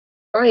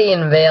Already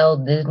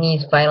unveiled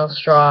Disney's final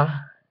straw.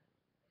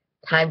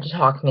 Time to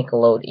talk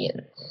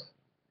Nickelodeons.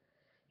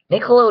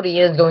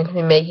 Nickelodeon is going to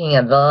be making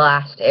a The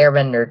Last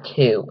Airbender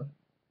 2.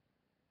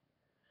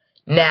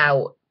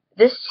 Now,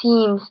 this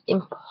seems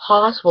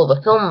impossible.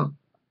 The film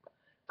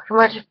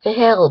pretty much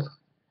failed.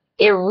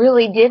 It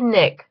really did,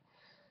 Nick.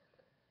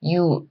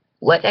 You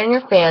let down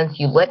your fans,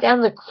 you let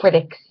down the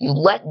critics, you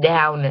let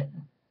down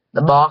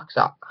the box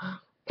office.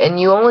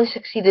 And you only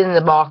succeeded in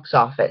the box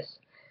office.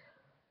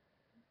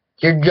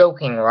 You're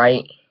joking,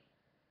 right?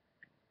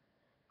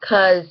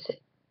 Because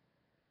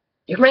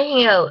you're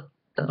making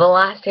The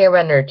Last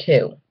Airbender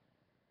 2.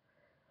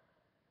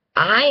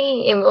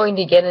 I am going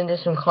to get into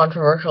some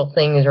controversial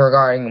things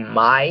regarding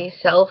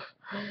myself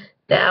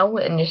now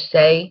and just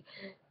say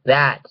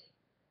that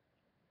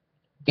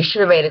you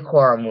should have made a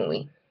Korra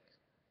movie.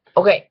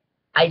 Okay,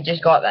 I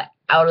just got that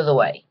out of the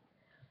way.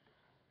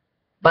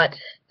 But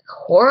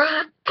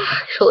Korra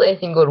actually I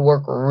think would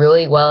work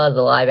really well as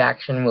a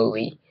live-action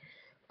movie.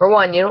 For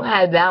one, you don't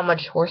have that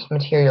much source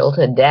material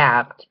to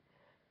adapt.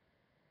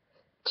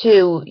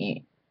 Two,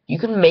 you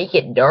can make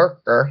it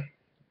darker.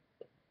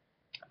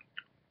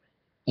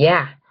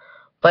 Yeah,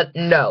 but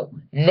no.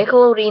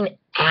 Nickelodeon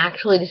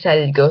actually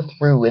decided to go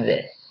through with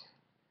this.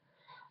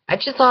 I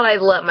just thought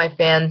I'd let my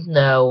fans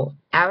know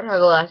Avatar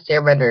The Last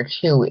Airbender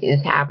 2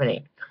 is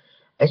happening.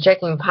 I was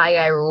checking Pie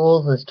Guy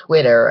Rules'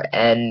 Twitter,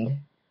 and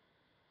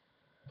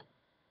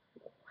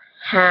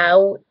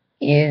how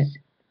is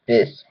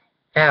this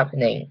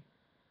happening?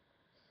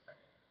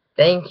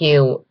 Thank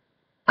you.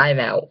 I'm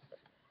out.